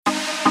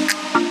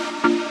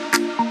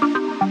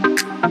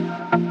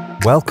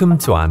Welcome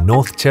to our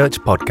North Church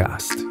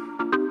podcast.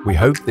 We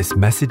hope this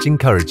message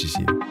encourages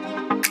you.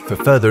 For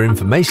further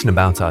information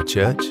about our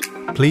church,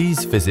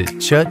 please visit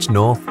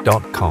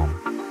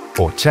churchnorth.com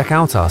or check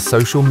out our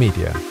social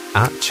media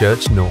at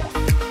Church North.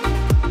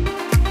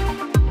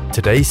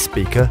 Today's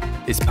speaker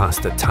is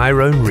Pastor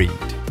Tyrone Reid.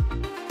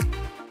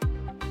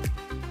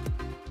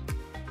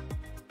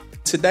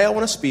 Today I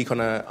want to speak on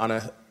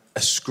a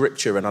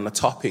scripture and on a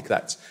topic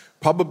that's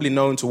probably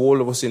known to all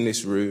of us in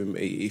this room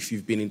if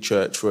you've been in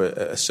church for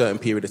a certain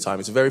period of time.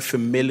 It's a very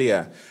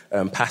familiar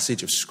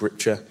passage of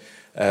scripture.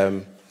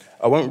 I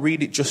won't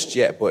read it just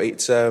yet, but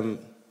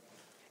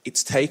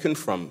it's taken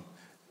from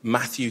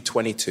Matthew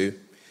 22,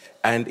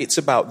 and it's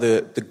about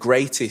the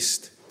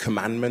greatest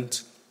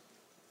commandment.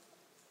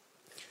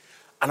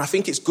 And I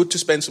think it's good to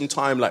spend some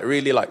time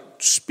really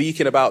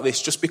speaking about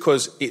this, just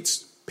because it's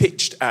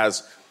pitched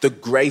as the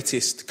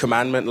greatest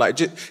commandment.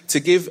 To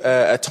give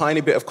a tiny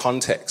bit of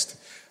context,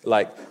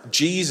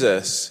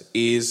 Jesus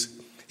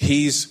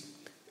he's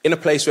in a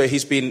place where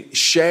he's been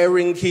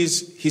sharing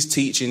his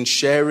teaching,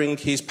 sharing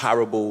his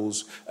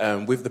parables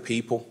with the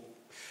people.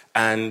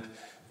 And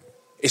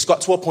it's got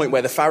to a point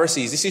where the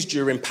Pharisees, this is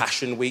during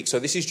Passion Week, so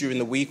this is during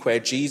the week where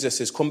Jesus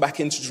has come back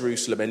into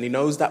Jerusalem, and he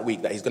knows that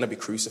week that he's going to be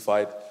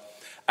crucified.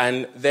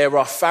 And there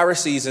are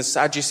Pharisees and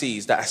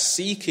Sadducees that are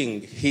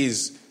seeking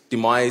his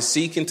demise,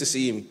 seeking to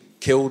see him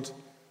killed.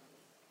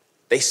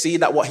 They see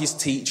that what he's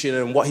teaching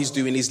and what he's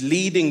doing is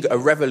leading a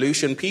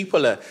revolution.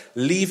 People are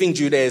leaving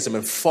Judaism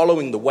and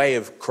following the way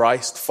of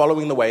Christ,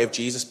 following the way of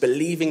Jesus,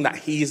 believing that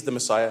he is the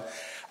Messiah,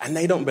 and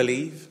they don't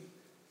believe.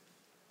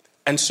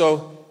 And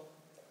so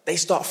they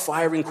start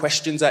firing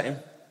questions at him.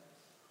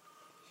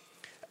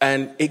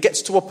 And it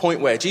gets to a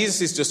point where Jesus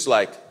is just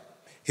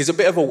he's a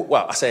bit of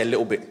I say a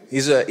little bit.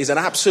 He's an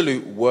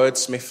absolute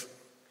wordsmith.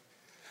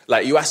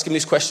 You ask him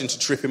this question to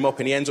trip him up,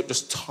 and he ends up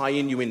just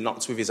tying you in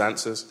knots with his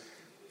answers.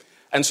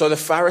 And so the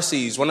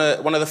Pharisees, one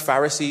of the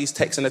Pharisees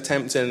takes an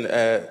attempt, and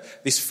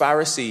this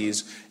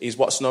Pharisee is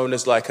what's known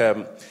as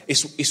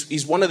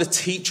he's one of the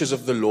teachers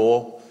of the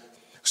law.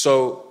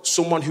 So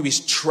someone who is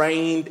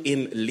trained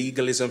in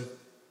legalism,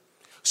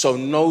 so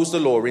knows the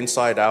law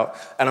inside out.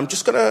 And I'm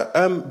just going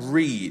to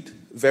read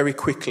very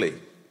quickly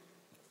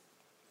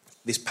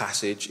this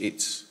passage.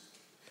 It's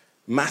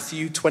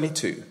Matthew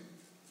 22,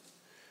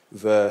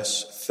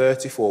 verse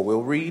 34.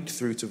 We'll read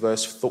through to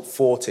verse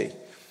 40.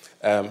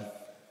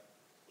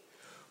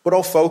 But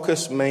I'll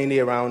focus mainly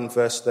around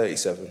verse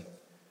 37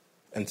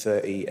 and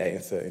 38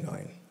 and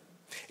 39.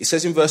 It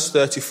says in verse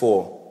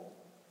 34,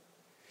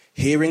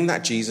 hearing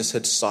that Jesus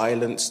had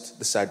silenced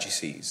the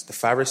Sadducees, the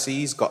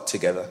Pharisees got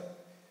together.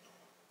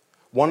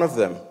 One of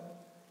them,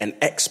 an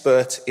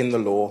expert in the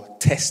law,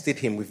 tested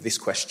him with this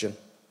question.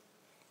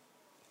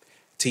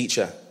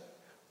 Teacher,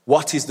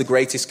 what is the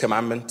greatest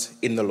commandment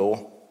in the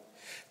law?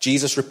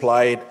 Jesus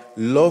replied,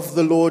 love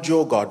the Lord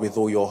your God with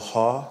all your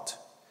heart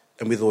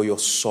and with all your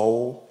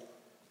soul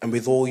and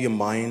with all your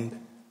mind.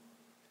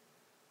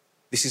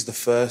 This is the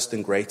first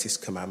and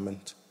greatest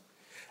commandment.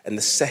 And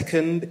the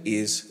second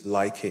is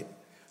like it.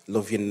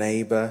 Love your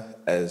neighbor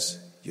as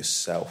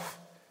yourself.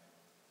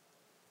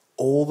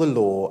 All the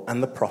law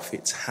and the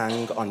prophets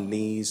hang on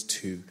these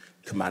two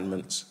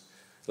commandments.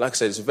 Like I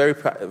said, it's a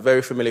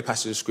very familiar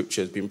passage of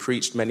scripture. It's been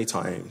preached many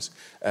times.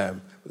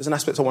 There's an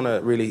aspect I want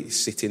to really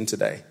sit in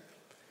today.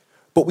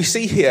 But we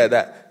see here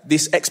that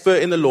this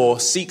expert in the law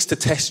seeks to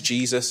test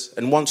Jesus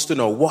and wants to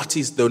know what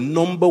is the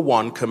number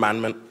one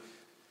commandment.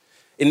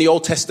 In the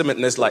Old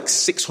Testament, there's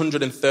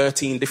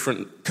 613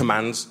 different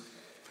commands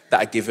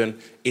that are given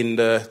in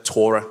the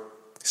Torah.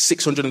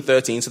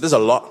 613, so there's a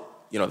lot.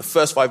 The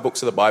first 5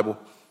 books of the Bible.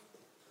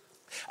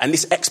 And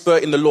this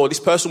expert in the law,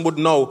 this person would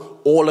know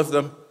all of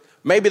them.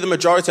 Maybe the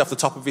majority off the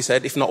top of his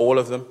head, if not all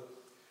of them,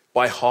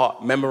 by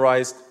heart,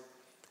 memorized.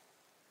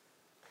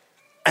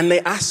 And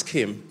they ask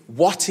him,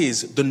 what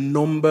is the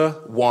number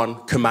one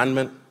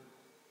commandment?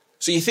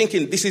 So you're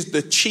thinking, this is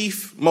the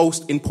chief,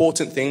 most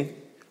important thing.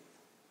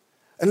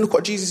 And look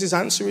what Jesus'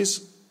 answer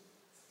is.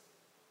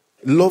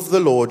 Love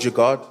the Lord your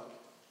God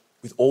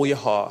with all your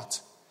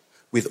heart,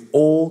 with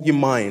all your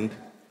mind,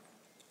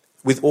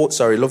 with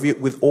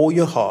all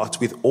your heart,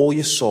 with all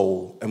your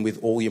soul, and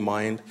with all your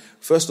mind.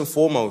 First and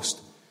foremost,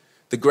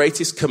 the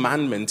greatest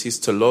commandment is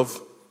to love.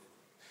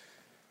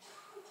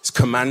 It's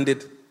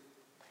commanded.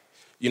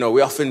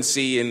 We often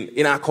see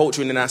in our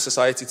culture and in our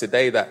society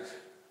today that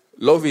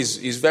love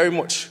is very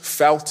much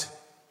felt.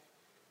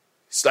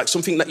 It's like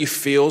something that you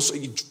feel, so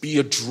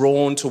you're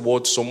drawn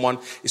towards someone.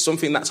 It's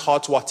something that's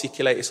hard to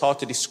articulate, it's hard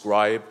to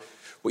describe.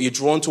 But you're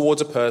drawn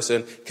towards a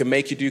person, can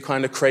make you do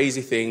kind of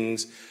crazy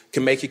things,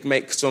 can make you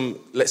make some,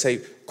 let's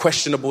say,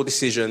 questionable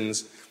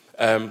decisions.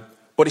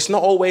 But it's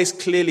not always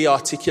clearly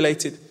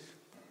articulated.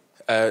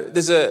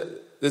 There's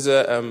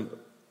a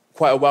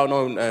quite a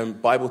well-known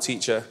Bible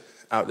teacher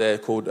out there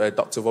called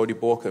Dr. Vodi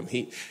Borkham.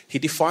 He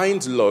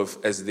defines love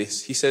as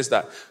this. He says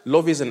that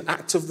love is an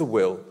act of the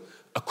will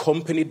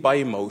accompanied by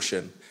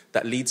emotion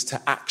that leads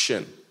to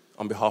action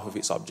on behalf of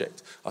its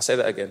object. I'll say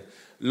that again.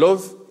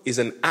 Love is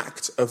an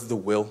act of the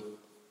will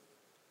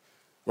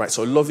Right,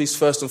 so love is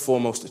first and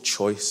foremost a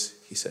choice,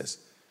 he says.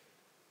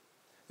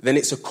 Then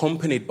it's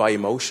accompanied by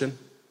emotion.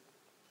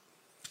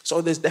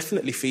 So there's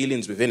definitely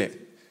feelings within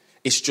it.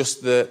 It's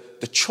just the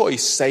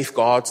choice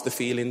safeguards the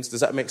feelings.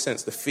 Does that make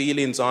sense? The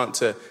feelings aren't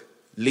to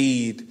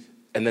lead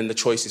and then the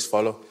choices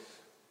follow.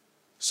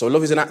 So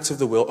love is an act of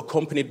the will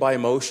accompanied by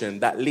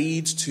emotion that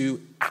leads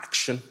to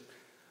action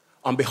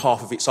on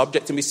behalf of its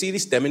object. And we see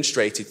this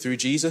demonstrated through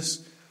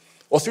Jesus,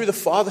 or through the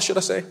Father, should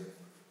I say?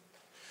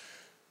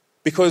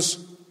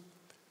 Because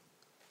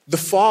the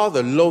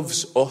Father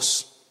loves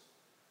us,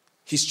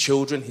 his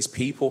children, his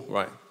people,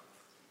 right?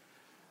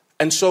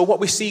 And so what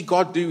we see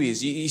God do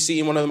is, you see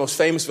in one of the most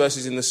famous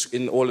verses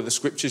in all of the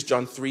scriptures,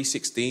 John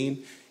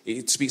 3:16,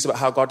 it speaks about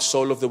how God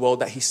so loved the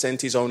world that he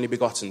sent his only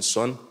begotten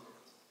Son.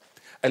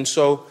 And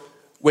so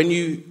when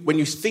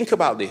you think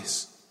about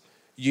this,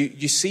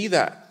 you see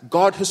that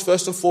God has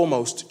first and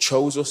foremost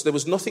chose us. There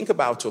was nothing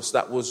about us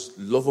that was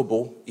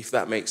lovable, if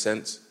that makes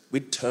sense.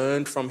 We'd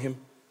turned from him.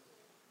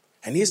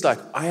 And he's like,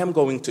 I am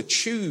going to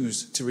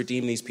choose to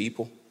redeem these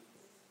people.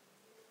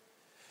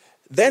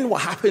 Then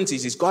what happens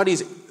is God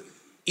is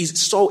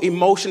so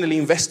emotionally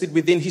invested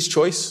within his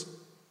choice.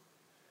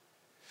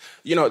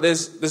 You know,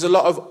 there's a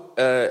lot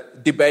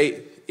of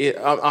debate.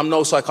 I'm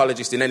no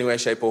psychologist in any way,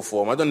 shape or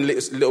form. I've done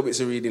little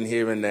bits of reading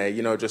here and there,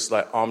 you know, just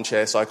like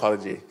armchair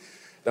psychology.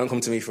 Don't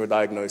come to me for a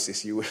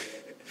diagnosis. You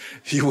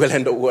will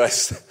end up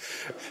worse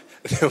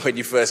than when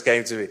you first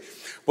came to me.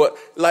 But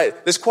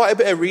like, there's quite a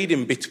bit of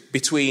reading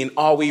between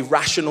are we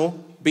rational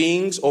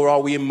beings or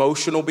are we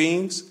emotional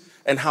beings,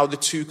 and how the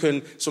two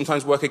can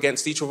sometimes work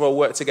against each other or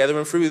work together.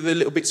 And through the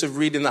little bits of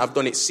reading that I've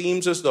done, it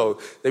seems as though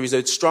there is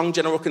a strong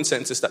general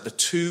consensus that the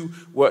two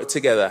work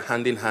together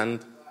hand in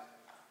hand.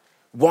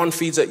 One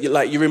feeds at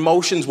like your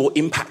emotions will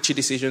impact your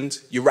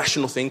decisions, your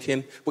rational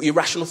thinking, but your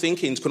rational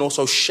thinking can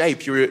also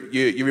shape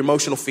your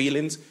emotional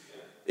feelings.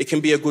 It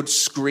can be a good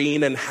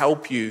screen and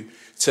help you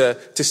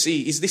to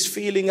see, is this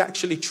feeling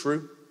actually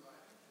true?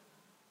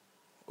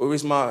 Or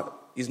is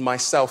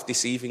myself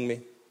deceiving me?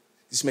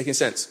 Is this making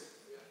sense?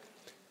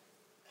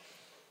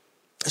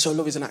 So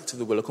love is an act of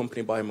the will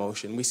accompanied by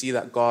emotion. We see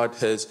that God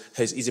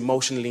is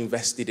emotionally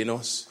invested in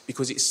us,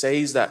 because it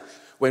says that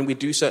when we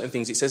do certain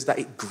things, it says that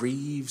it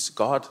grieves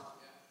God.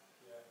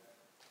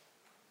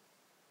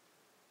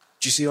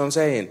 Do you see what I'm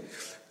saying?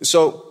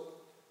 So,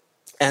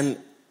 and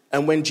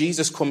when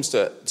Jesus comes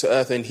to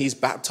earth and he's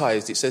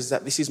baptized, it says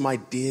that this is my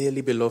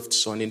dearly beloved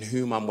Son in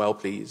whom I'm well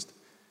pleased.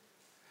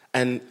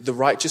 And the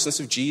righteousness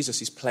of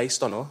Jesus is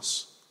placed on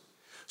us.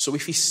 So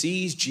if he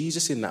sees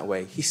Jesus in that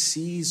way, he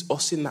sees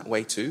us in that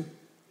way too.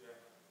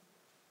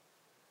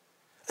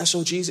 And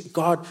so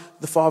God,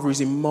 the Father, is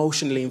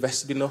emotionally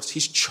invested in us.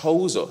 He's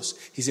chose us.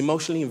 He's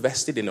emotionally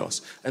invested in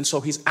us. And so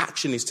his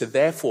action is to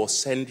therefore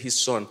send his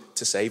Son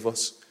to save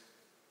us.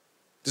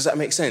 Does that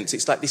make sense?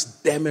 It's like this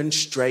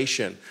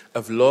demonstration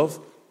of love.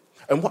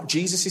 And what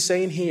Jesus is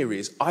saying here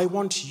is, I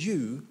want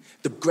you,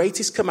 the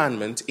greatest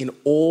commandment in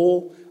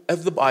all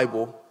of the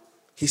Bible,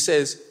 he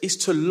says, is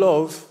to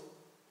love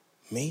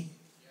me.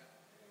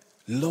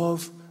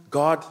 Love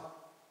God.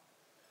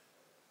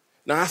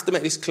 Now I have to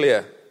make this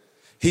clear.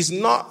 He's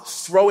not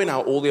throwing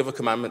out all the other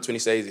commandments when he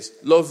says this.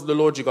 Love the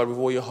Lord your God with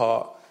all your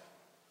heart,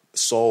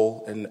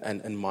 soul,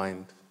 and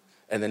mind.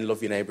 And then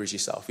love your neighbor as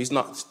yourself. He's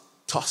not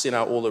tossing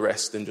out all the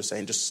rest and just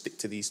saying, just stick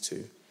to these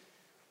two.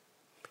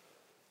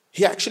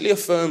 He actually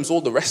affirms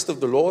all the rest of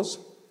the laws.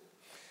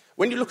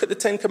 When you look at the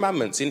 10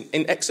 Commandments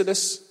in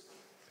Exodus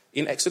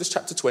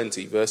chapter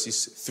 20,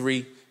 verses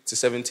 3 to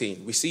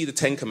 17, we see the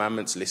 10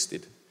 Commandments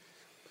listed.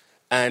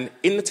 And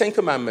in the 10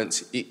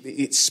 Commandments,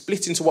 it's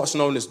split into what's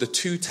known as the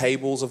two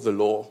tables of the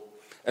law.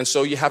 And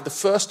so you have the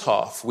first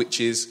half, which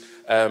is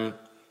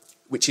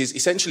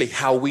essentially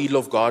how we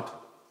love God.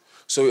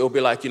 So it'll be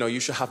like, you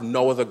should have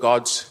no other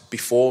gods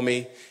before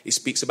me. It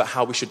speaks about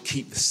how we should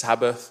keep the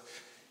Sabbath.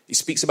 It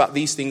speaks about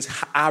these things,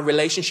 our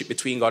relationship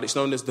between God. It's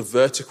known as the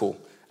vertical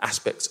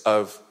aspects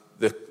of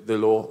the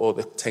law or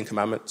the 10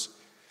 Commandments.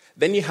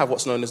 Then you have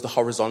what's known as the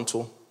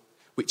horizontal,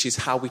 which is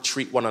how we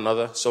treat one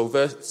another.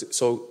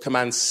 So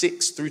commands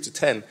 6 through to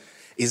 10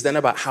 is then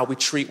about how we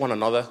treat one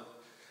another,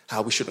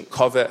 how we shouldn't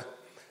covet.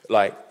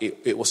 Like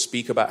it will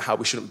speak about how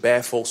we shouldn't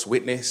bear false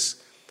witness.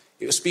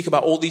 It will speak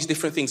about all these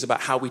different things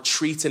about how we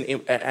treat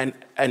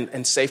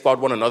and safeguard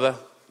one another.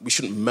 We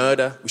shouldn't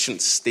murder. We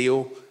shouldn't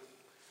steal.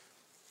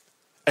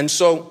 And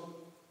so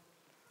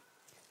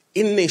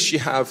in this you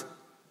have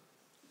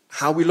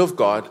how we love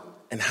God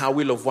and how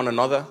we love one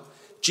another.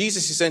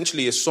 Jesus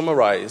essentially is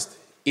summarized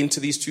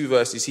into these two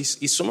verses.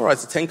 He's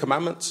summarized the 10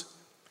 Commandments.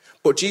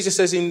 But Jesus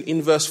says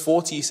in verse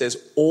 40, he says,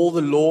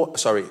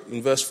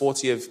 in verse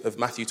 40 of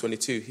Matthew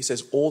 22, he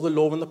says, all the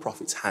law and the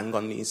prophets hang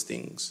on these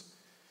things.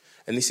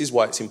 And this is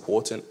why it's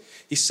important.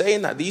 He's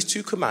saying that these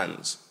two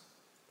commands,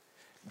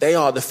 they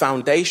are the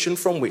foundation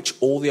from which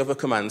all the other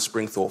commands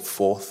spring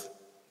forth.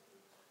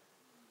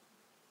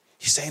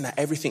 He's saying that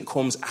everything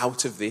comes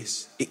out of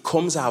this. It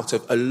comes out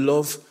of a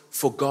love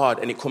for God,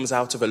 and it comes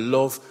out of a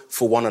love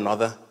for one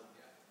another.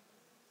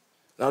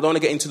 Now, I don't want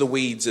to get into the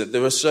weeds.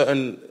 There are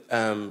certain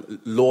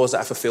laws that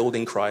are fulfilled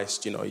in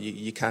Christ. You know,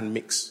 you can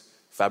mix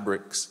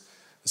fabrics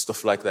and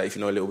stuff like that if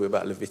you know a little bit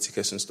about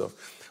Leviticus and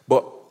stuff.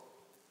 But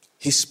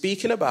he's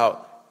speaking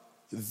about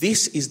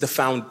this is the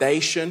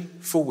foundation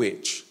for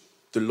which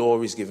the law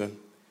is given.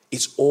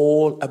 It's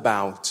all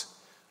about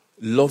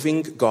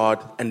loving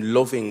God and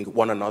loving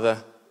one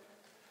another.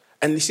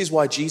 And this is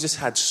why Jesus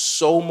had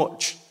so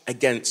much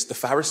against the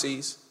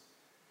Pharisees,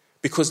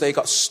 because they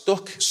got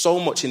stuck so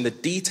much in the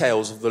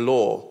details of the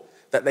law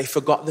that they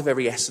forgot the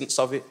very essence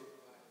of it.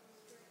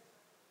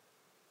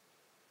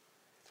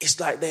 It's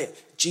like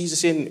that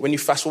Jesus, when you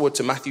fast forward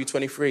to Matthew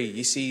 23,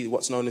 you see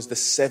what's known as the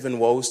 7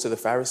 woes to the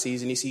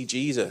Pharisees, and you see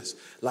Jesus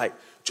like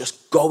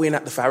just going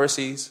at the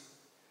Pharisees.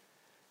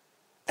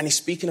 And he's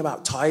speaking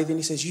about tithing.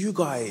 He says, you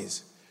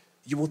guys,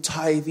 you will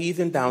tithe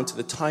even down to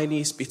the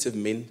tiniest bit of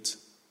mint.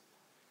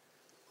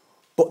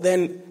 But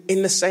then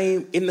in the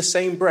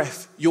same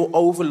breath, you'll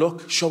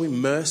overlook showing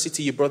mercy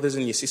to your brothers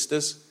and your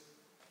sisters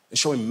and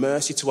showing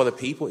mercy to other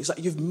people. It's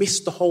like you've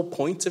missed the whole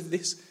point of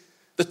this.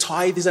 The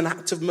tithe is an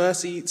act of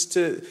mercy. It's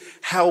to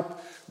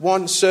help,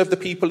 one, serve the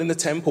people in the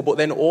temple, but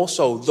then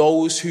also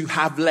those who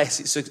have less.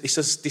 It's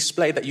a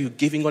display that you're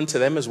giving unto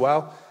them as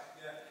well.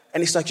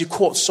 And it's like you're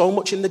caught so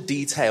much in the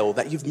detail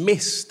that you've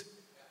missed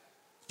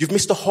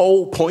the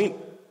whole point.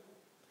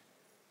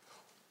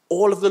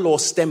 All of the law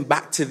stem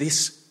back to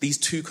these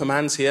 2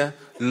 commands here.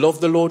 Love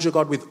the Lord your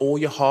God with all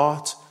your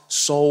heart,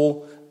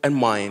 soul, and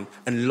mind,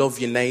 and love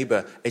your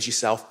neighbor as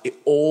yourself. It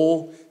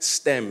all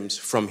stems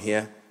from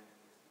here.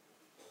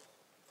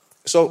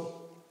 So,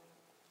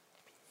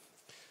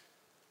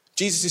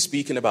 Jesus is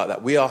speaking about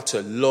that. We are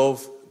to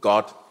love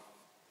God.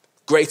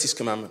 Greatest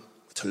commandment,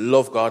 to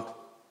love God.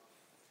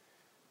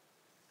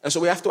 And so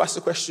we have to ask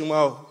the question,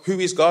 well, who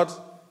is God?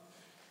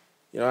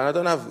 You know, I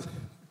don't have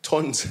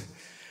tons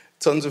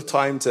of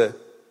time to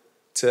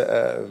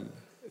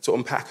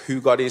unpack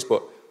who God is,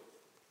 but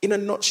in a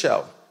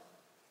nutshell,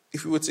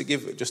 if we were to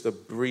give just a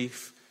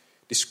brief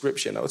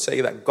description, I would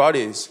say that God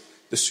is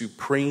the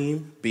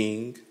supreme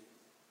being,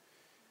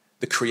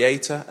 the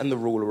creator and the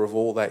ruler of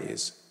all that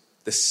is,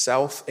 the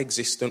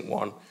self-existent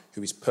one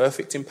who is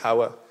perfect in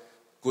power,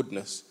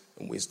 goodness,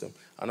 and wisdom.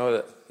 I know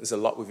that there's a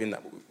lot within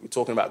that. We're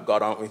talking about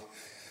God, aren't we?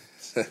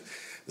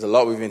 There's a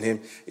lot within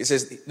him. It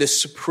says the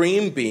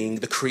supreme being,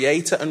 the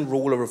creator and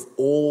ruler of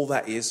all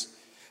that is,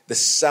 the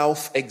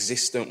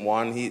self-existent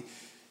one. He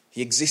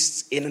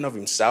exists in and of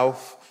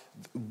himself.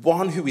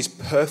 One who is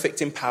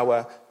perfect in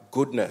power,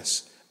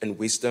 goodness, and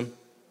wisdom.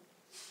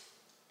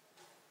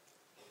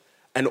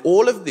 And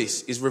all of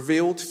this is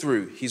revealed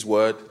through his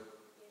word.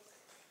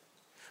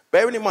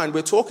 Bearing in mind,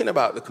 we're talking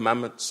about the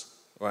commandments,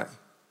 right?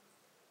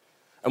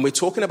 And we're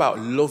talking about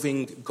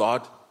loving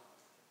God.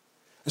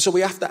 And so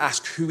we have to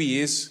ask who he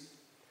is.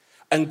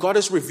 And God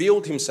has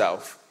revealed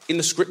himself in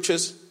the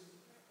scriptures.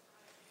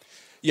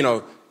 You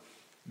know,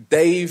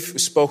 Dave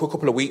spoke a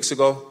couple of weeks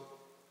ago,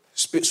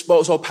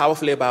 spoke so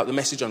powerfully about the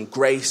message on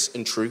grace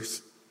and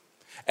truth.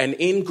 And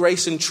in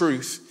grace and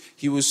truth,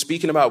 he was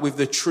speaking about with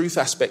the truth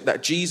aspect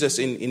that Jesus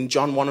in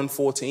John 1 and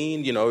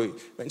 14, you know,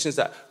 mentions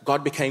that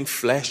God became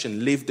flesh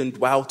and lived and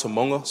dwelt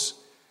among us.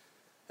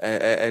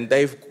 And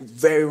Dave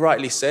very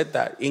rightly said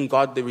that in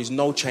God there is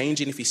no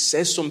change. And if he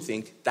says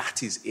something,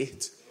 that is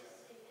it.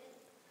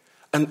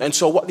 And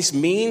so what this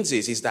means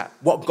is that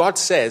what God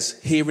says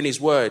here in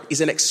his word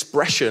is an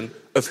expression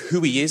of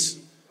who he is.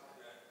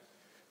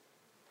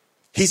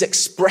 He's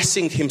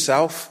expressing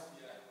himself.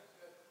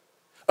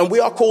 And we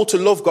are called to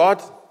love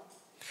God.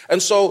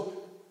 And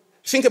so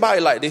think about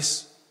it like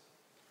this.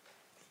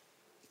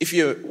 If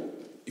you're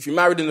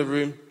married in the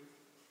room,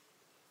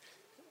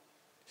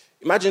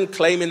 imagine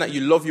claiming that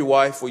you love your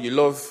wife or you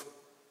love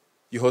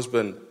your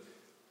husband,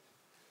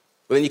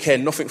 but then you care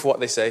nothing for what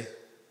they say.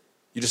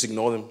 You just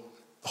ignore them.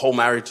 The whole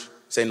marriage,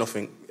 say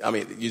nothing. I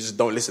mean, you just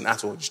don't listen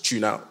at all. Just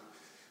tune out.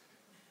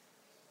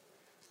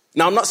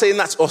 Now, I'm not saying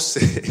that's us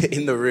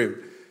in the room.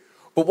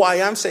 But what I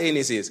am saying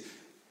is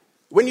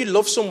when you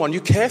love someone, you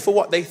care for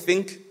what they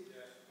think.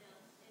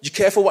 You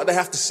care for what they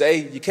have to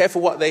say. You care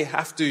for what they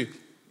have to,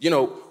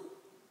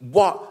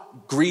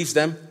 what grieves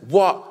them,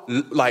 what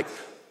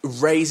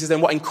raises them,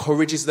 what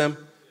encourages them.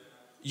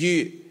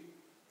 You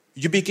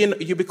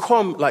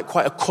become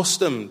quite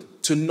accustomed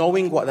to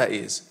knowing what that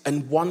is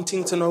and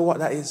wanting to know what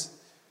that is.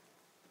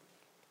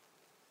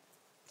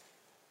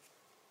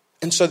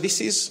 And so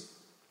this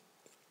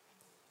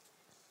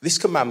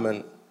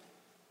commandment,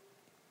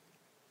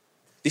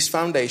 this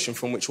foundation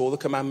from which all the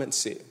commandments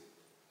sit,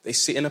 they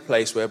sit in a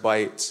place whereby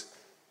it's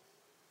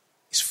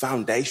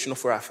foundational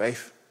for our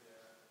faith.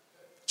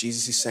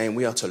 Jesus is saying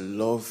we are to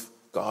love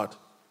God.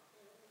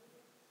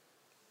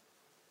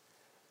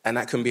 And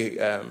that can be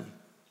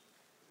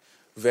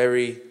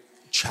very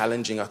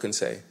challenging, I can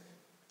say,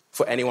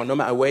 for anyone, no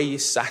matter where you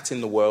sat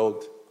in the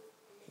world,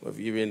 whether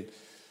you're in,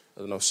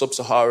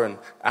 sub-Saharan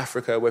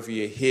Africa, whether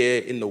you're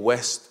here in the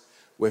West,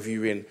 whether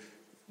you're in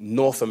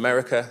North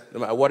America, no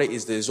matter what it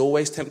is, there's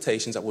always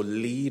temptations that will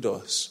lead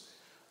us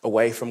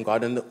away from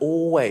God, and that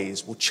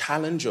always will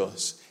challenge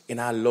us in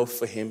our love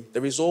for him.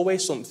 There is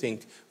always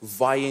something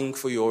vying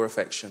for your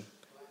affection.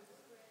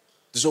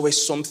 There's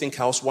always something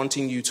else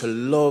wanting you to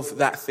love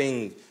that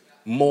thing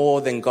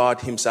more than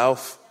God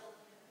himself.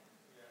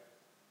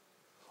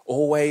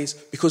 Always.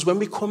 Because when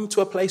we come to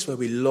a place where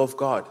we love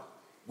God,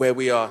 where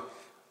we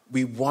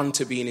want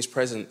to be in his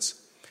presence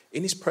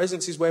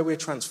is where we're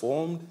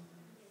transformed.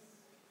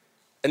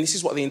 And this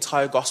is what the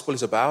entire gospel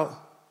is about.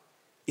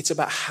 It's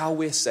about how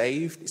we're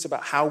saved. It's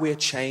about how we're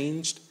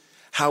changed,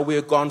 how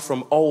we're gone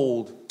from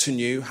old to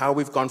new, how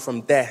we've gone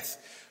from death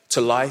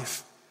to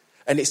life.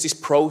 And it's this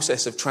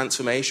process of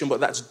transformation, but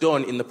that's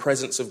done in the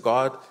presence of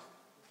God.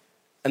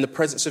 And the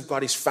presence of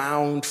God is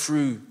found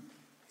through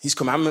his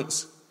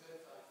commandments.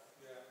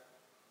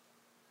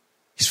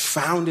 He's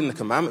found in the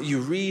commandment. You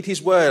read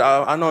his word.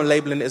 I know I'm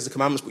labeling it as the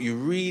commandments, but you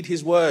read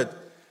his word.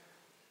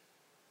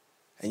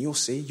 And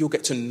you'll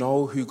get to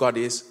know who God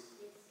is.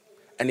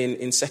 And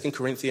in 2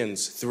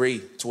 Corinthians 3,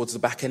 towards the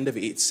back end of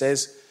it, it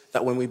says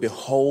that when we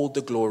behold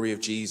the glory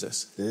of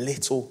Jesus,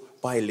 little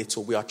by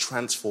little, we are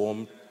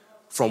transformed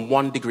from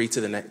one degree to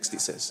the next,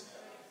 it says.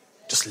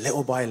 Just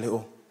little by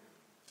little,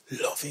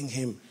 loving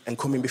him and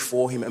coming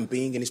before him and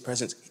being in his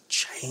presence, it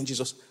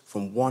changes us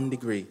from one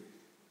degree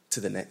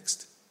to the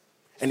next.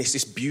 And it's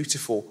this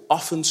beautiful,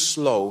 often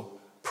slow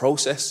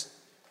process.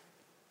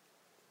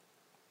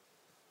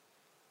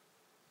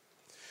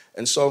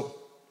 And so,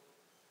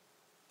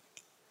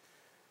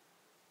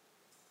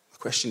 the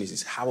question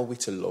is how are we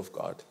to love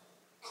God?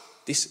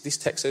 This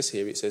text says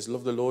here, it says,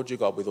 love the Lord your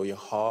God with all your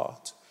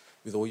heart,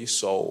 with all your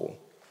soul,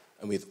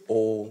 and with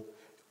all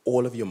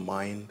of your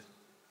mind.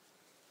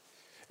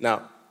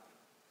 Now,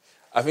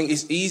 I think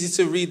it's easy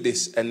to read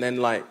this and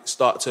then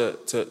start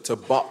to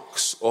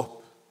box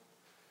up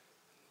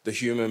the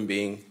human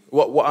being.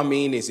 What I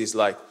mean is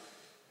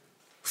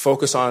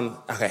focus on,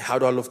 okay, how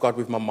do I love God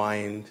with my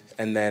mind?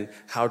 And then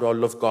how do I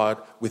love God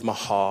with my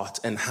heart?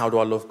 And how do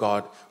I love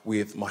God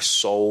with my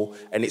soul?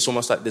 And it's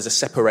almost like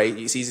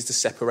it's easy to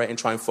separate and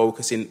try and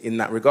focus in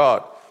that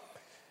regard.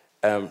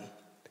 But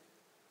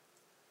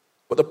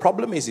the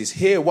problem is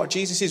here, what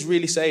Jesus is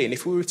really saying,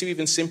 if we were to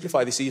even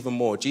simplify this even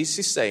more, Jesus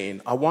is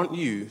saying, I want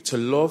you to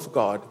love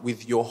God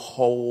with your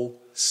whole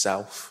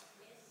self.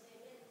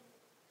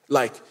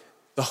 Like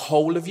the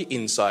whole of your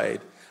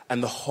inside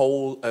and the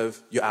whole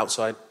of your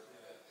outside.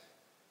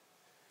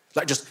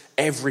 Like just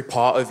every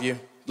part of you,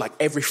 like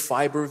every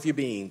fiber of your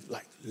being,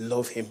 like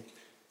love him.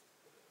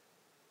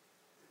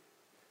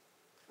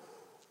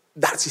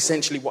 That's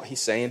essentially what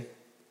he's saying.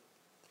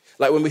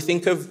 Like when we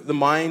think of the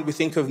mind, we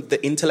think of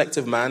the intellect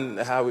of man,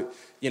 how,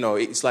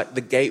 it's like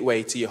the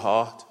gateway to your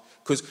heart.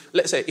 Because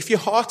let's say if your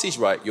heart is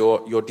right,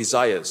 your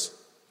desires,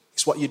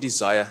 it's what you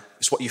desire,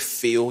 it's what you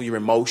feel, your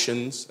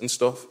emotions and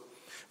stuff.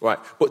 Right.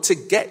 But to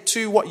get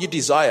to what you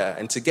desire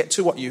and to get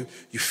to what you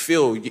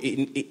feel,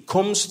 it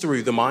comes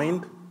through the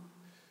mind.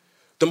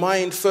 The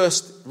mind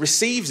first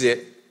receives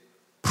it,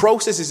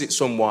 processes it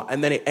somewhat,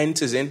 and then it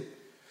enters in.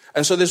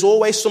 And so there's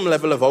always some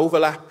level of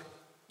overlap.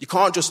 You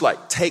can't just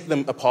take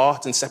them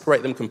apart and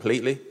separate them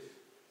completely.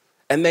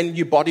 And then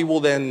your body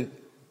will then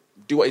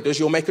do what it does.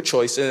 You'll make a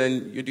choice and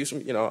then you do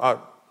some, I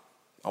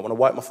want to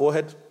wipe my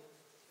forehead.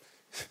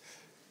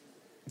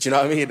 Do you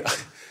know what I mean?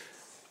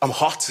 I'm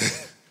hot.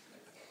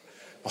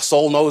 My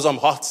soul knows I'm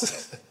hot.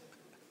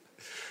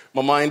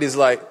 My mind is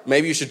like,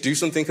 maybe you should do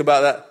something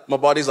about that. My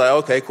body's like,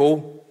 okay,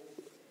 cool.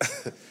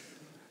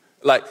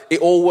 It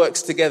all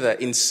works together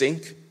in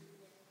sync. Is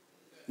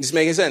this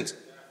making sense?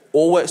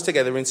 All works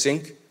together in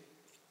sync.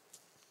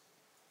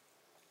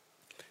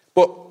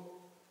 But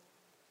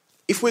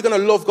if we're going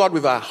to love God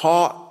with our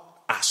heart,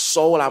 our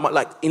soul, our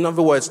mind, in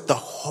other words, the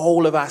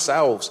whole of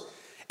ourselves,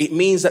 it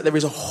means that there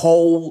is a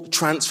whole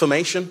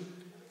transformation.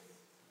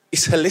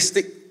 It's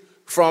holistic.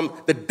 From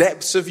the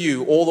depths of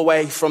you all the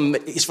way it's from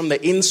the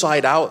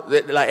inside out.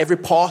 Every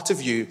part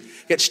of you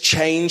gets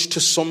changed to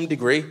some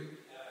degree.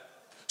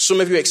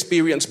 Some of you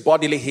experience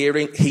bodily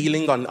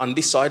healing on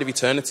this side of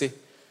eternity.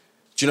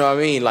 Do you know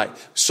what I mean?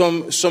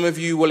 Some of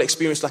you will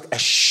experience a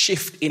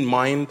shift in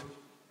mind.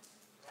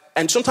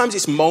 And sometimes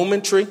it's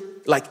momentary,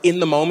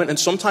 in the moment. And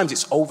sometimes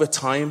it's over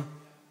time,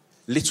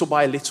 little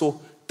by little,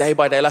 day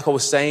by day, like I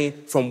was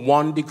saying, from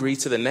one degree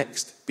to the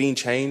next, being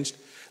changed.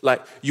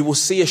 You will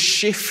see a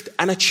shift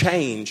and a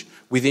change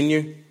within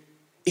you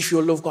if you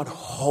love God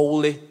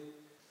wholly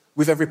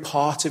with every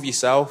part of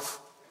yourself.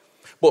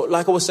 But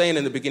like I was saying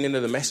in the beginning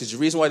of the message, the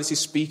reason why this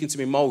is speaking to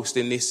me most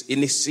in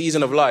this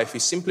season of life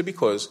is simply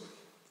because,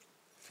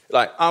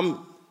 God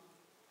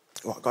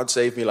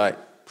saved me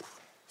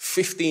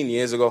 15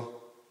 years ago.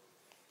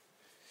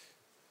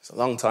 It's a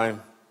long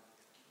time.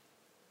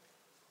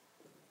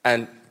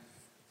 And,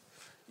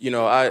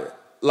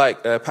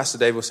 Pastor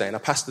Dave was saying, I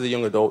pastor the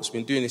young adults,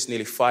 been doing this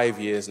nearly 5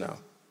 years now.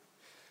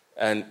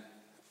 And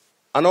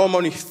I know I'm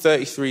only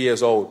 33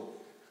 years old,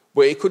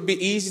 but it could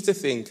be easy to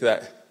think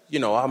that,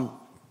 I'm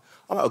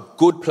at a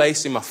good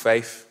place in my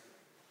faith.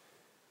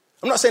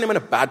 I'm not saying I'm in a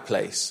bad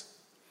place,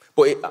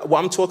 but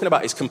what I'm talking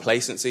about is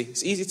complacency.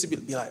 It's easy to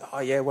be like, oh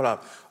yeah,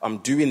 well, I'm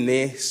doing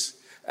this.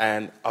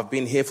 and I've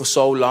been here for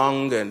so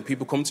long, and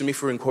people come to me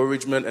for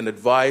encouragement and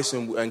advice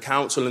and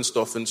counsel and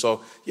stuff. And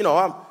so,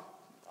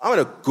 I'm in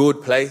a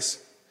good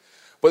place.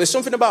 But there's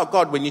something about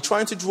God, when you're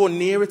trying to draw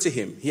nearer to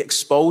him, he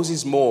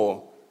exposes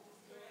more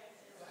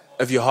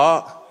of your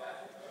heart.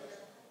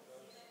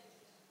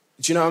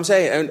 Do you know what I'm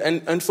saying?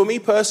 And for me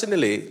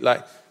personally,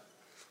 like,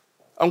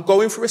 I'm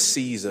going through a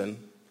season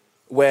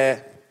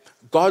where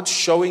God's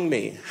showing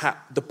me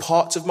the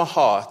parts of my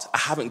heart I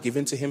haven't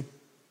given to him.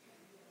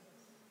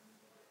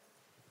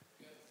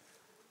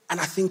 And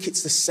I think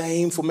it's the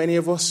same for many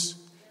of us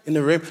in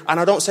the room. And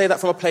I don't say that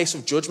from a place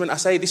of judgment. I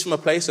say this from a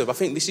place of, I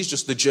think this is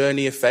just the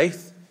journey of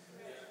faith.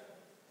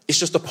 It's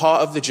just a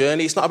part of the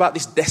journey. It's not about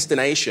this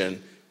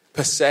destination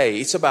per se.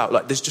 It's about,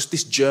 like, there's just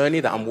this journey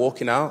that I'm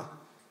walking out.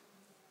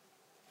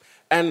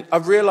 And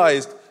I've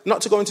realized,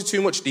 not to go into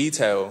too much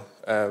detail,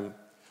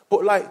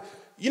 but like,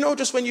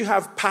 just when you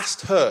have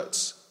past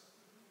hurts,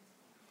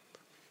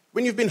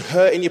 when you've been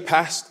hurt in your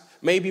past,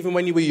 maybe even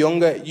when you were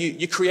younger,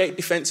 you create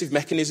defensive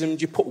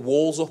mechanisms, you put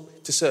walls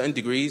up to certain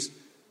degrees.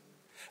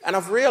 And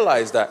I've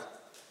realized that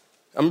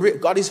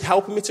God is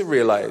helping me to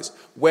realize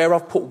where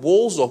I've put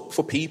walls up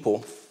for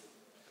people.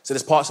 So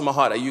there's parts of my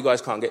heart that you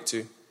guys can't get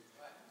to.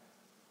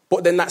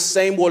 But then that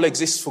same wall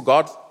exists for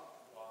God.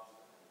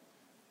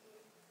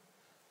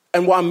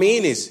 And what I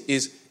mean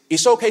is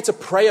it's okay to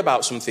pray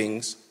about some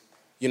things,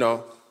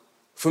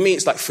 For me,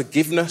 it's like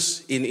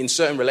forgiveness in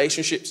certain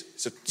relationships.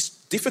 So it's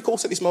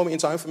difficult at this moment in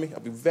time for me. I'll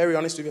be very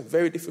honest with you,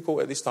 very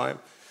difficult at this time.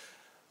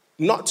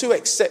 Not to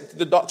accept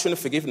the doctrine of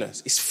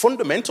forgiveness. It's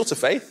fundamental to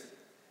faith.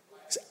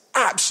 It's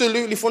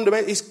absolutely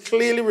fundamental. It's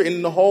clearly written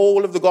in the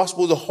whole of the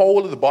gospel, the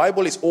whole of the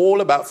Bible. It's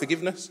all about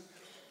forgiveness.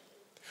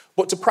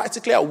 But to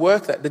practically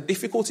outwork that, the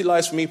difficulty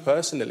lies for me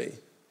personally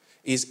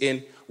is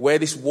in where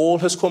this wall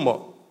has come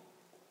up.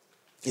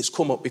 It's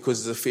come up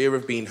because there's a fear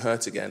of being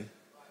hurt again.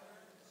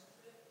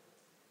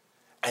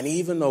 And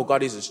even though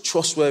God is as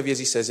trustworthy as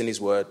he says in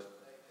his word,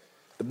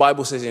 the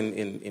Bible says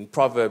in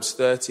Proverbs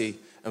 30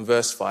 and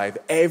verse 5,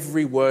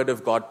 every word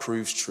of God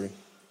proves true.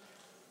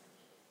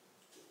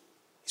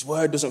 His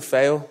word doesn't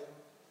fail.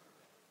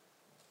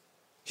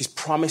 His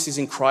promises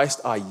in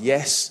Christ are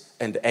yes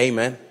and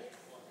amen.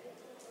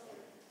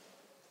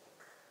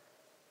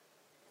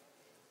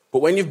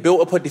 But when you've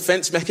built up a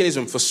defense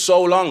mechanism for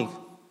so long,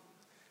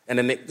 and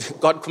then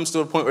God comes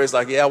to a point where it's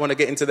like, yeah, I want to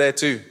get into there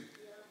too.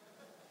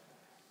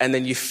 And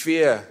then your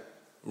fear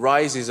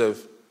rises of,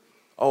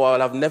 oh,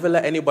 well, I've never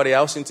let anybody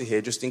else into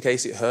here just in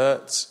case it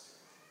hurts.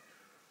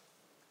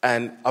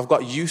 And I've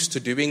got used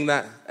to doing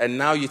that. And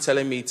now you're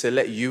telling me to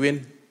let you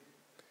in.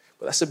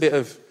 But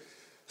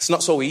it's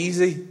not so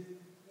easy.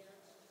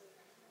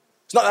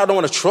 It's not that I don't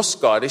want to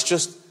trust God. It's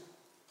just,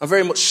 I'm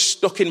very much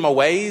stuck in my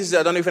ways.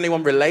 I don't know if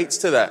anyone relates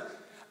to that.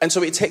 And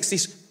so it takes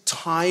this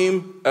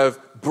time of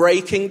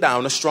breaking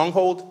down a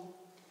stronghold.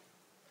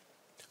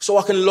 So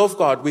I can love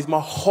God with my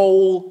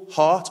whole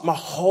heart, my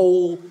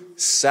whole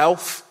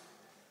self.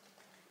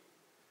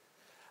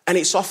 And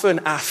it's often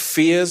our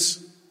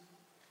fears.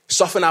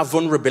 It's often our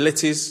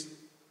vulnerabilities.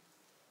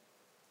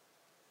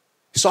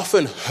 It's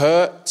often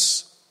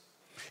hurts.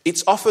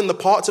 It's often the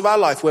parts of our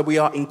life where we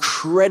are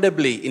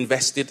incredibly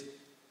invested.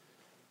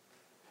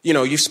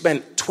 You've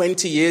spent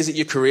 20 years at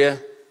your career,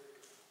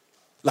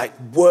 like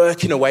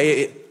working away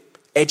at it,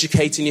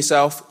 educating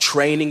yourself,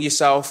 training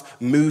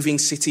yourself, moving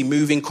city,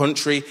 moving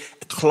country,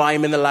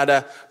 climbing the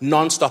ladder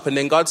non-stop. And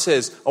then God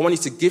says, I want you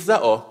to give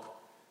that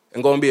up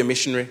and go and be a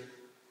missionary.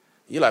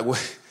 You're like,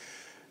 what?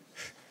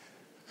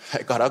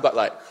 Hey, God, I've got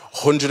like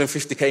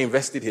 150K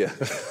invested here.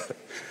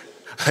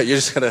 You're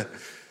just going to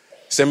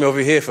send me over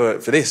here for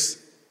this.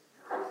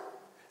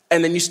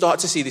 And then you start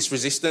to see this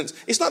resistance.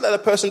 It's not that the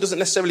person doesn't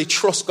necessarily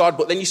trust God,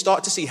 but then you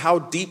start to see how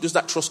deep does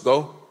that trust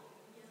go.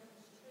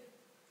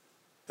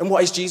 And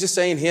what is Jesus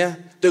saying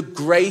here? The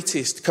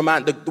greatest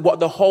command, what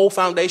the whole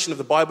foundation of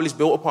the Bible is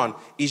built upon,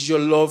 is your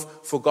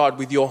love for God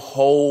with your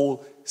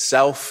whole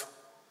self.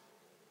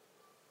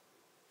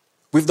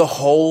 With the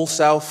whole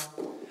self.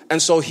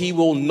 And so he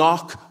will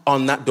knock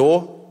on that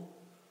door.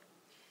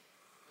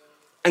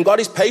 And God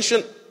is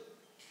patient.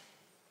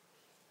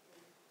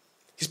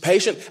 He's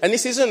patient. And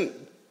this isn't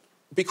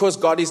because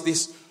God is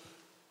this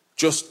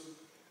just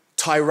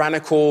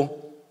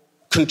tyrannical,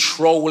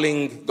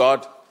 controlling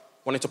God,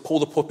 wanting to pull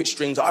the puppet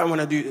strings. I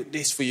want to do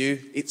this for you.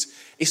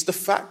 It's the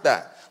fact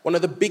that one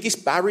of the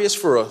biggest barriers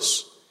for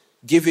us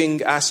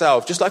giving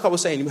ourselves, just like I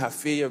was saying, you have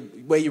fear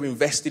where you're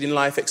invested in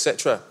life,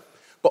 etc.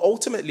 But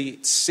ultimately,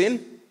 it's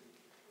sin.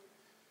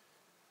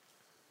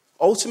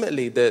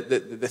 Ultimately,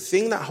 the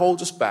thing that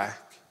holds us back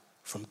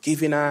from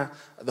giving the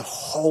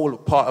whole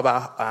part of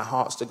our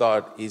hearts to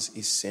God is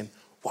sin.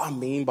 What I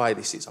mean by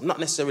this is, I'm not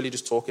necessarily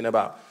just talking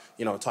about,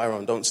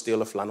 Tyrone, don't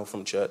steal a flannel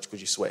from church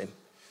because you're sweating.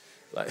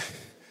 Like,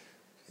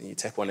 you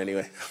take one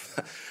anyway.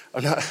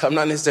 I'm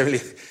not necessarily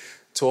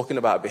talking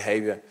about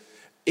behavior.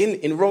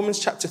 In Romans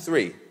chapter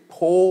 3,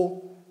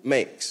 Paul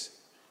makes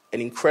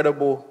an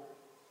incredible,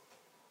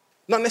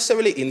 not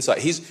necessarily insight.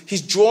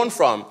 He's drawn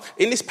from,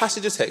 in this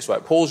passage of text,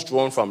 right, Paul's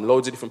drawn from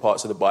loads of different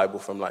parts of the Bible,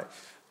 from like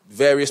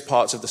various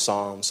parts of the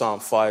Psalm, Psalm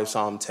 5,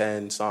 Psalm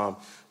 10, Psalm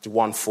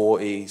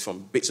 140,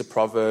 some bits of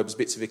Proverbs,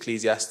 bits of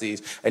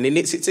Ecclesiastes, and he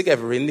knits it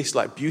together in this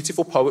like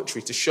beautiful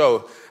poetry to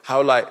show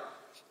how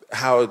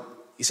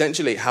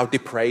essentially how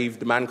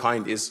depraved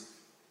mankind is.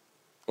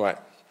 Right.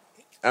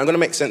 I'm going to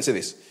make sense of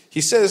this. He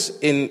says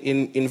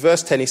in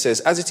verse 10, he says,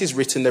 as it is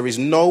written, there is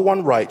no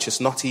one righteous,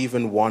 not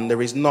even one.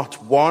 There is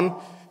not one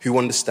who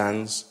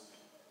understands.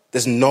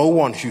 There's no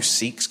one who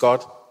seeks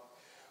God.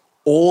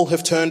 All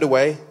have turned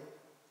away.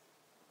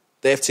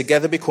 They have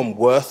together become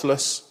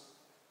worthless.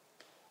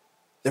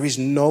 There is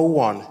no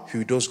one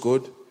who does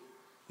good,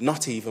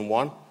 not even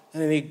one.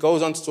 And then he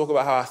goes on to talk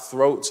about how our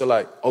throats are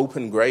like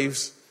open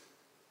graves.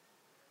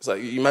 It's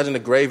like, you imagine a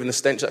grave and the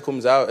stench that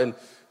comes out, and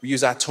we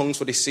use our tongues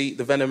for deceit.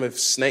 The venom of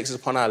snakes is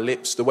upon our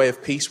lips. The way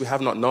of peace we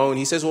have not known.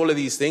 He says all of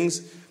these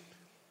things.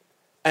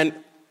 But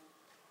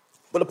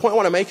the point I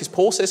want to make is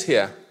Paul says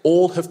here,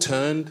 all have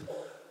turned.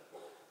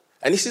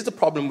 And this is the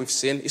problem with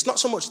sin. It's not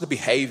so much the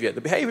behavior.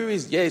 The behavior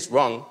is, yeah, it's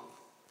wrong.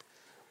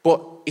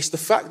 But it's the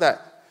fact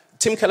that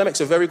Tim Keller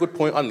makes a very good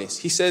point on this.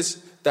 He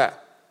says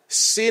that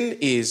sin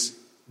is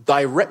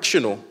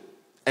directional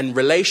and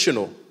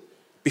relational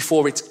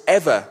before it's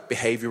ever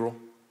behavioral.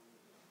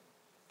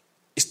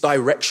 It's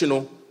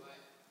directional.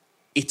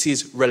 It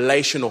is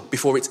relational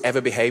before it's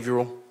ever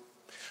behavioral.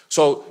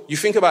 So you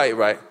think about it,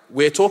 right?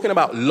 We're talking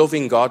about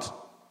loving God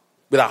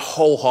with our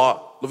whole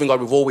heart, loving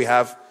God with all we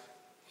have.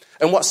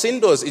 And what sin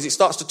does is it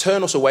starts to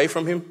turn us away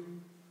from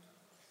him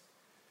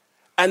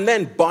and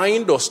then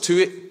bind us to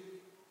it.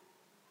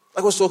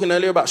 Like I was talking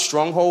earlier about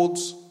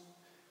strongholds.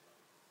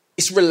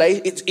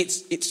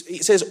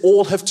 It says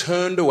all have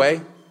turned away,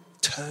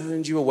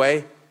 turned you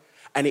away.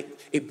 And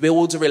it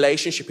builds a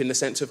relationship in the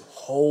sense of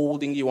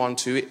holding you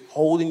onto it,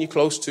 holding you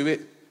close to it,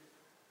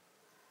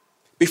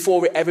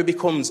 before it ever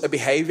becomes a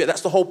behavior.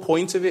 That's the whole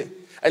point of it.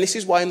 And this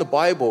is why in the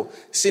Bible,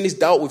 sin is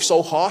dealt with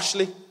so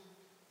harshly.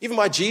 Even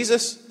by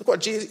Jesus. Look what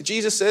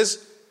Jesus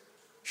says.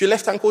 If your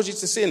left hand calls you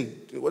to sin,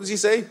 what does he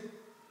say? He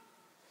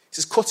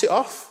says, cut it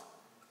off.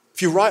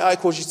 If your right eye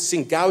calls you to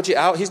sin, gouge it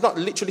out. He's not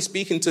literally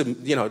speaking to,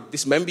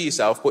 dismember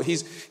yourself, but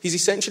he's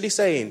essentially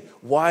saying,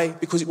 why?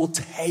 Because it will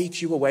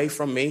take you away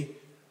from me.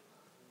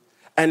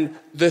 And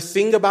the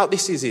thing about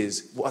this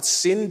is what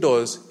sin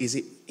does is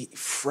it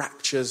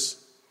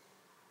fractures.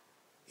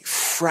 It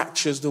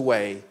fractures the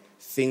way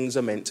things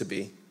are meant to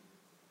be.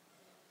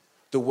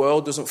 The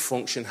world doesn't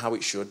function how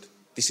it should.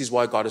 This is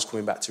why God is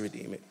coming back to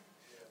redeem it.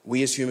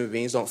 We as human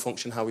beings don't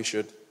function how we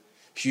should.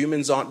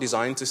 Humans aren't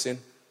designed to sin.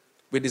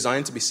 We're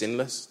designed to be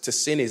sinless. To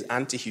sin is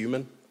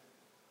anti-human.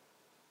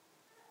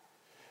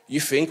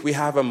 You think we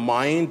have a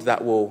mind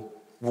that will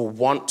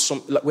want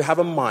some... we have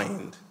a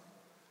mind...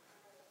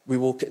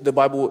 the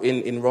Bible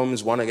in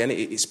Romans 1 again,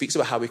 it speaks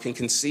about how we can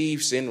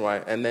conceive sin,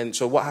 right? And then,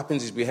 so what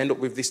happens is we end up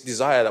with this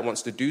desire that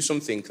wants to do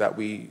something that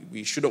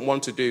we shouldn't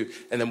want to do,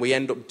 and then we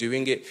end up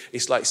doing it.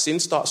 It's like sin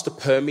starts to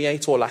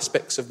permeate all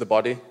aspects of the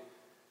body.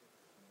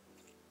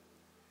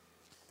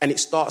 And it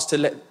starts to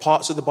let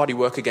parts of the body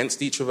work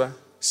against each other.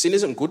 Sin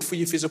isn't good for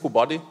your physical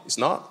body. It's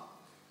not.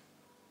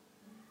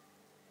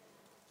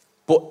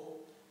 But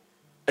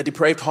a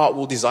depraved heart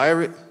will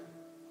desire it.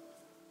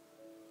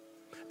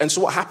 And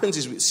so what happens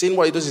is with sin,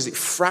 what it does is it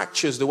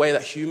fractures the way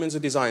that humans are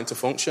designed to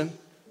function.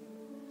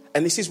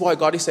 And this is why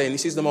God is saying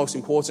this is the most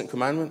important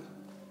commandment.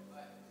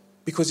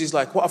 Because he's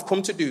like, what I've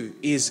come to do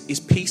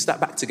is piece that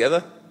back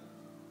together.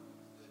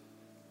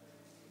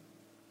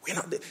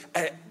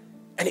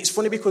 And it's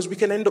funny because we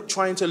can end up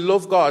trying to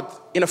love God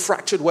in a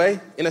fractured way,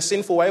 in a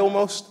sinful way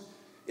almost.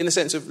 In the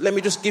sense of, let me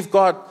just give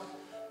God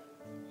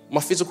my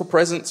physical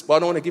presence, but I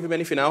don't want to give him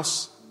anything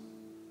else.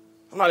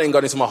 I'm not letting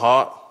God into my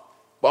heart,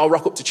 but I'll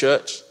rock up to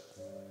church.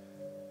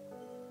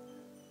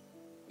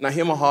 Now,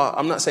 hear my heart.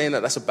 I'm not saying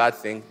that that's a bad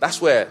thing. That's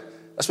where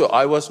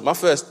I was. My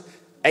first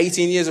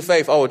 18 years of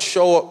faith, I would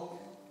show up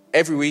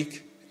every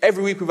week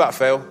without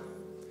fail.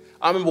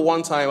 I remember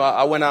one time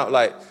I went out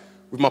like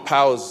with my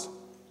pals.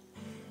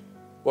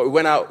 But we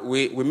went out,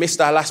 we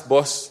missed our last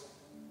bus.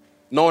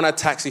 No one had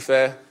taxi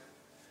fare.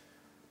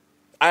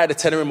 I had a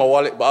tenner in my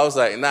wallet, but I was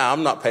like, nah,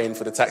 I'm not paying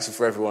for the taxi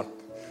for everyone.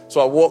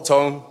 So I walked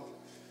home.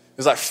 It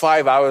was like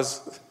 5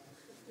 hours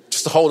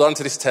just to hold on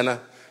to this tenner.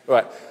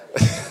 Right.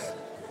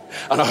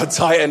 And I would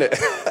tighten it.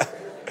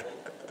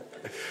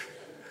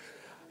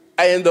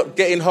 I end up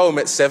getting home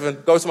at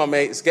 7, go to my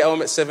mates, get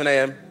home at 7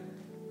 a.m.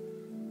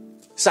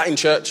 Sat in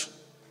church,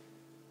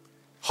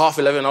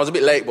 11:30. I was a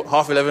bit late, but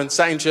 11:30,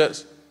 sat in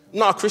church. I'm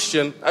not a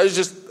Christian.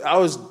 I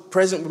was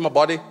present with my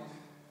body.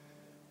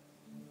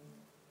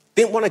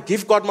 Didn't want to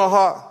give God my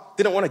heart.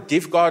 Didn't want to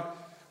give God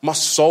my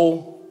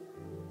soul.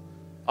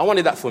 I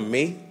wanted that for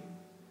me.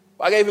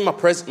 But I gave him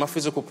my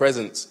physical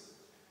presence.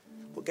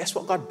 But guess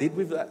what God did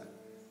with that?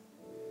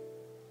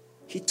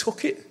 He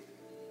took it.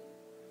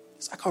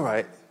 It's like, all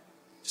right,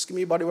 just give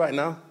me your body right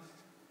now.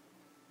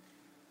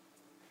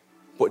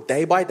 But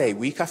day by day,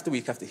 week after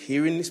week, after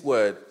hearing this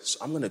word, so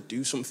I'm going to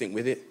do something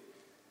with it.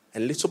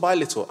 And little by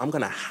little, I'm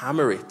going to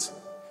hammer it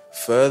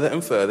further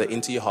and further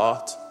into your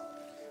heart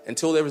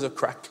until there is a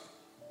crack.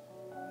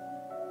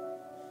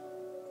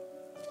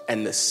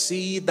 and the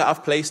seed that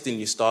I've placed in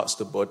you starts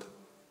to bud.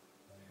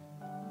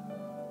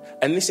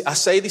 And this, I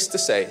say this to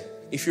say,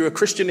 if you're a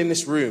Christian in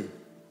this room,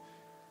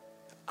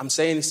 I'm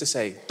saying this to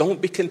say,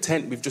 don't be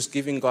content with just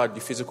giving God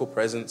your physical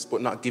presence,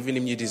 but not giving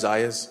him your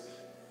desires.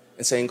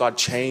 And saying, God,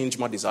 change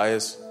my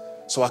desires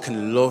so I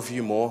can love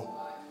you more.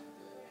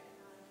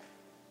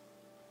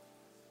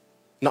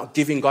 Not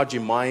giving God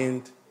your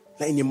mind,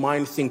 letting your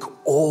mind think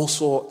all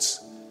sorts,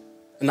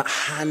 and not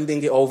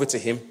handing it over to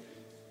him.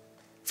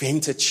 For him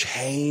to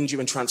change you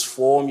and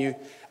transform you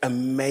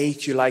and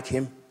make you like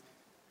him.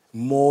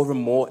 More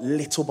and more,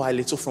 little by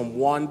little, from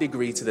one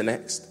degree to the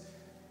next.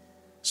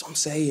 So I'm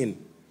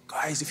saying,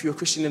 guys, if you're a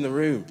Christian in the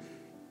room,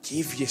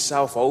 give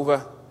yourself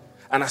over.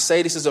 And I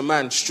say this as a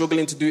man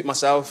struggling to do it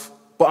myself,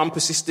 but I'm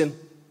persisting.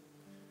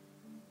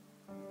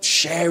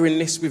 Sharing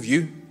this with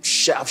you.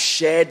 I've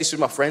shared this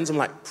with my friends. I'm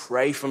like,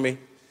 pray for me.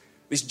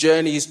 This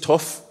journey is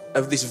tough,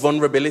 of this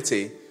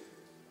vulnerability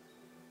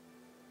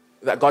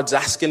that God's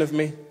asking of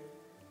me.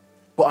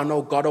 But I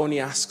know God only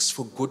asks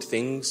for good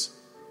things.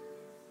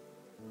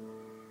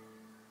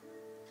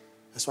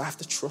 And so I have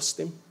to trust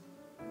him.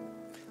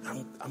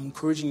 I'm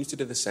encouraging you to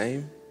do the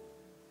same.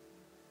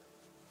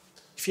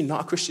 If you're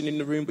not a Christian in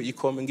the room, but you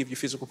come and give your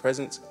physical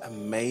presence,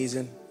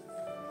 amazing.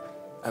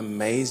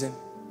 Amazing.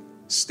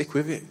 Stick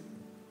with it.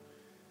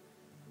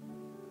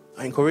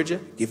 I encourage you,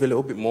 give a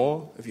little bit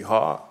more of your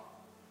heart.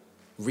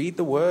 Read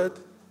the word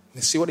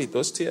and see what it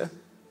does to you.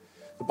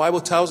 The Bible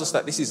tells us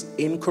that this is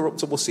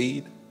incorruptible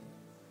seed.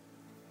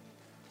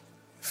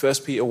 1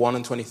 Peter 1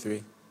 and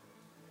 23.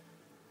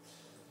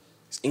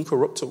 It's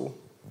incorruptible.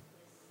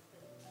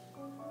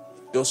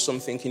 It does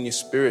something in your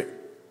spirit.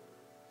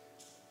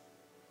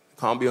 It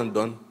can't be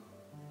undone.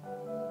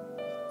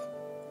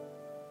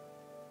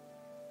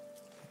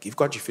 Give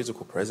God your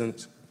physical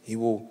presence. He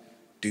will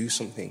do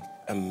something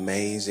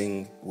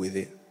amazing with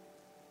it.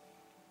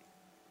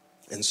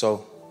 And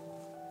so,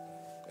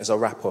 as I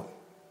wrap up,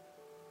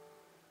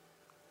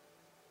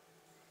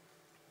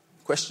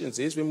 questions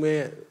is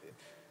when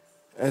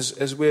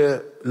as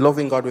we're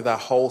loving God with our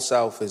whole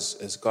self,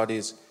 as God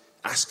is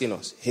asking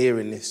us here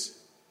in this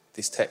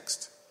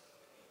text,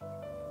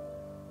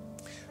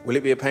 will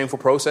it be a painful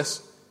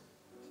process?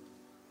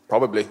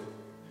 Probably. Do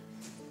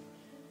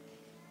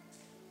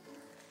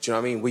you know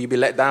what I mean? Will you be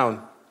let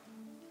down?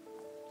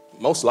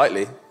 Most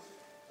likely.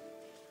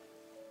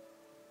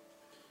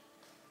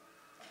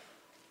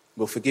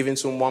 Will forgiving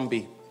someone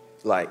be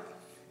like,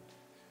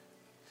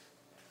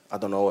 I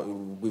don't know,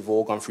 we've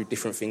all gone through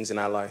different things in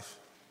our life.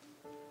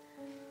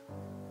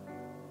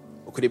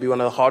 Or could it be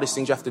one of the hardest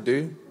things you have to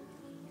do?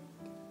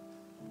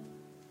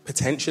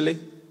 Potentially.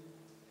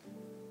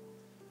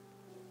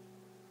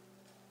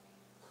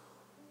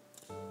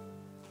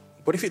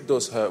 But if it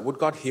does hurt, would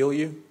God heal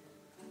you?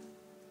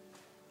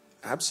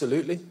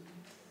 Absolutely.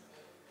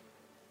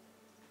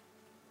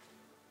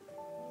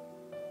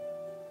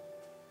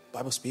 The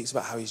Bible speaks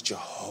about how he's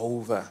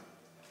Jehovah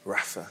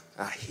Rapha,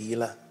 our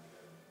healer.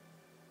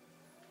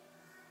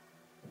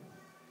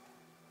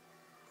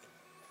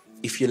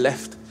 If you're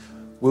left,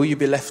 will you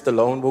be left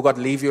alone? Will God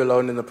leave you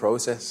alone in the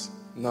process?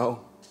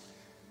 No.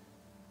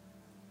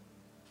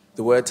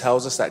 The word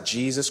tells us that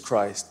Jesus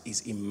Christ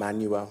is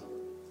Emmanuel.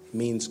 It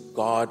means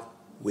God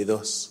with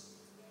us.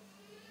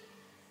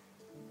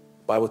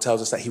 The Bible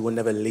tells us that he will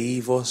never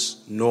leave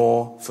us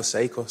nor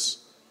forsake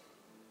us.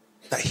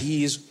 That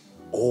he is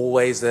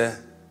always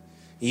there.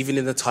 Even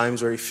in the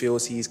times where he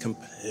feels he is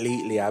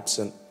completely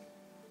absent.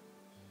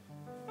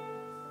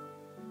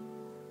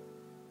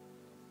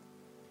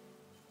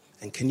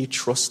 And can you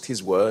trust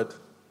his word?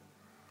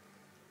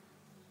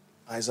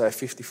 Isaiah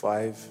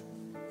 55,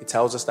 it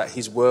tells us that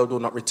his word will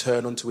not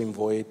return unto him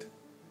void,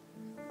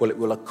 but it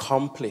will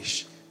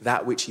accomplish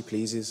that which he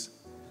pleases,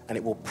 and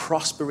it will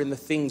prosper in the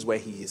things where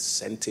he has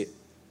sent it.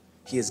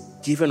 He has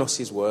given us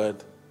his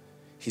word.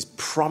 His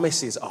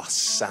promises are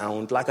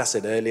sound. Like I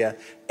said earlier,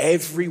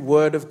 every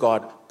word of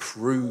God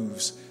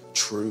proves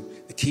true.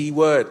 The key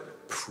word,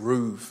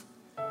 prove.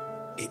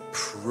 It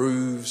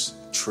proves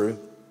true.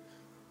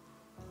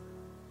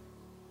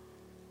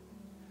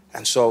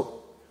 And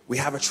so we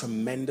have a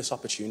tremendous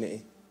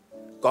opportunity.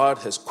 God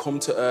has come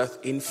to earth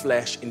in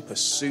flesh in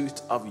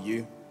pursuit of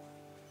you.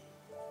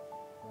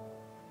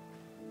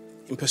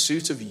 In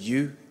pursuit of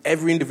you.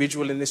 Every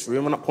individual in this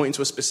room. I'm not pointing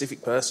to a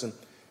specific person.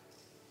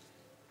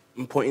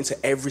 I'm pointing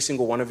to every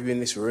single one of you in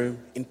this room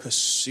in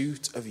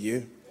pursuit of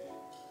you.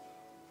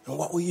 And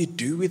what will you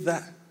do with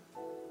that?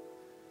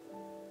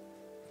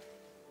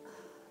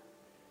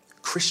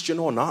 Christian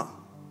or not?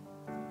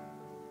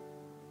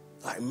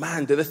 Like,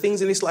 man, do the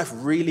things in this life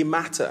really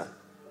matter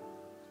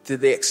to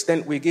the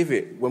extent we give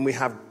it when we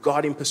have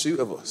God in pursuit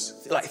of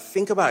us? Like,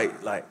 think about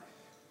it. Like,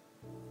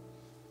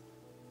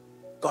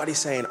 God is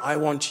saying, I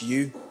want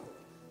you.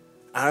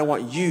 And I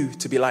want you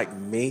to be like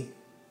me.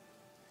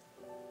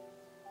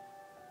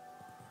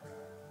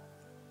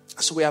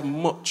 So we have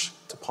much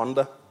to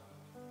ponder.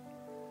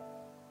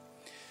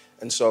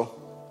 And so,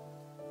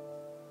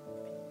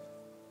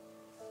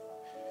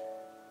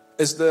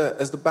 as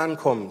the band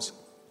comes,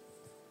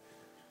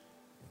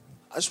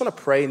 I just want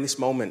to pray in this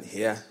moment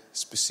here,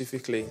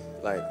 specifically,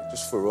 like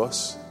just for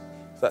us,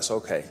 if that's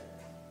okay.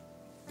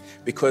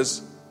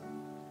 Because,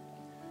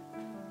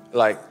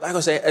 like I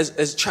say,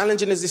 as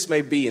challenging as this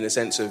may be in the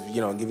sense of,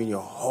 giving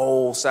your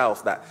whole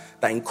self, that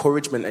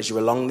encouragement as you're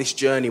along this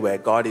journey where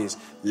God is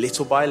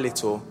little by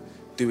little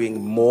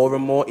doing more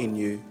and more in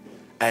you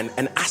and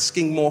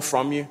asking more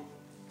from you.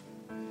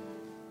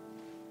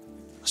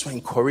 I just want to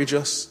encourage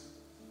us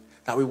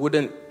that we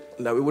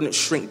wouldn't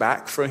shrink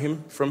back from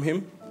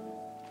him,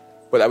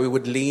 but that we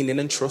would lean in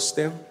and trust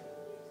him.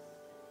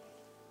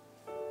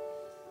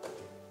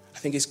 I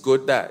think it's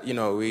good that,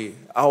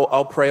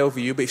 I'll pray over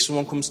you, but if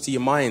someone comes to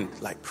your mind,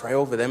 like pray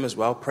over them as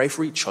well. Pray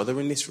for each other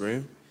in this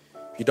room.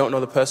 If you don't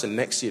know the person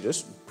next to you,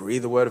 just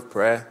breathe a word of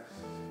prayer.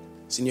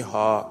 It's in your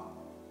heart.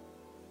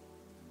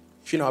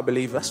 If you're not a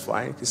believer, that's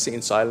fine. You can sit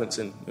in silence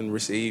and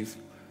receive.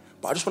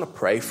 But I just want to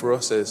pray for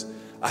us as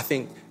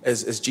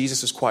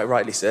Jesus has quite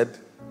rightly said,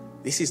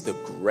 this is the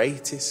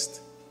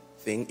greatest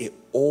thing. It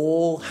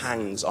all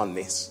hangs on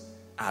this,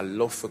 our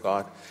love for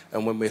God.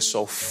 And when we're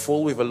so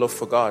full with a love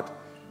for God,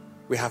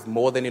 we have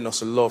more than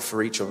enough love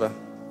for each other.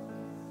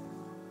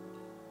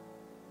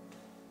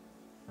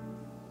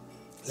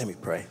 Let me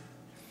pray.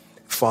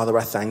 Father,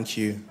 I thank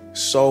you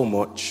so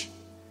much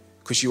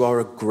because you are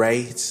a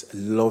great,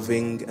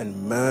 loving,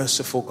 and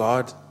merciful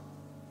God.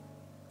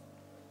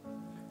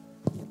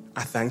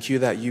 I thank you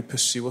that you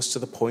pursue us to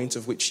the point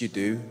of which you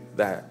do,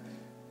 that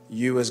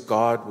you as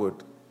God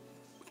would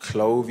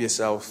clothe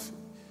yourself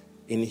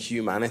in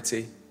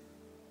humanity,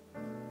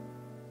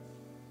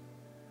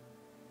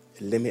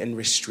 limit and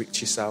restrict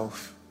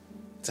yourself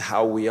to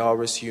how we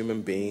are as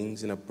human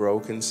beings in a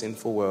broken,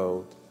 sinful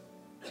world,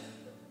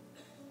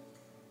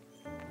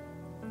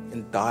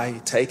 and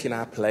die taking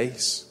our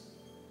place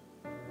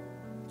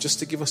just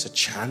to give us a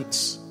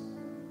chance.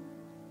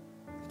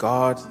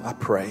 God, I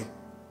pray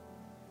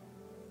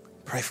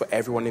for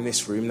everyone in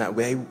this room that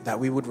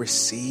we would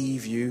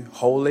receive you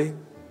wholly,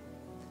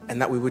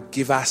 and that we would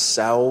give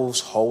ourselves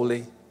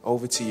wholly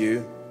over to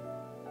you.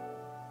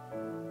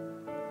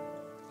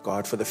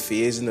 God, for the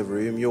fears in the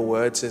room, your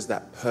word says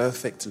that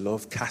perfect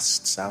love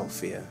casts out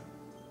fear.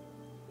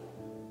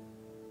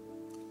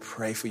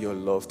 Pray for your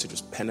love to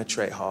just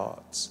penetrate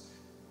hearts,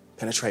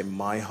 penetrate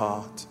my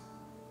heart.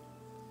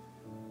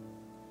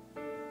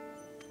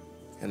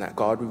 And that,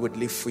 God, we would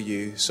live for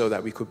you so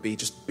that we could be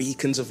just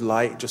beacons of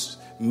light, just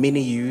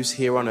mini yous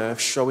here on earth,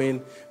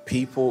 showing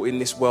people in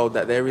this world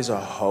that there is a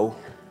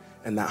hope,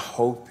 and that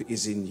hope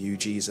is in you,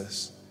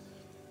 Jesus.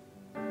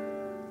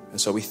 And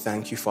so we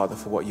thank you, Father,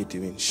 for what you're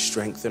doing.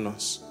 Strengthen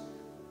us.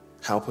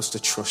 Help us to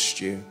trust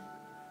you,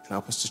 and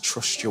help us to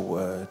trust your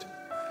word.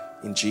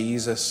 In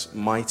Jesus'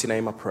 mighty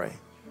name I pray.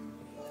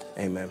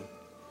 Amen.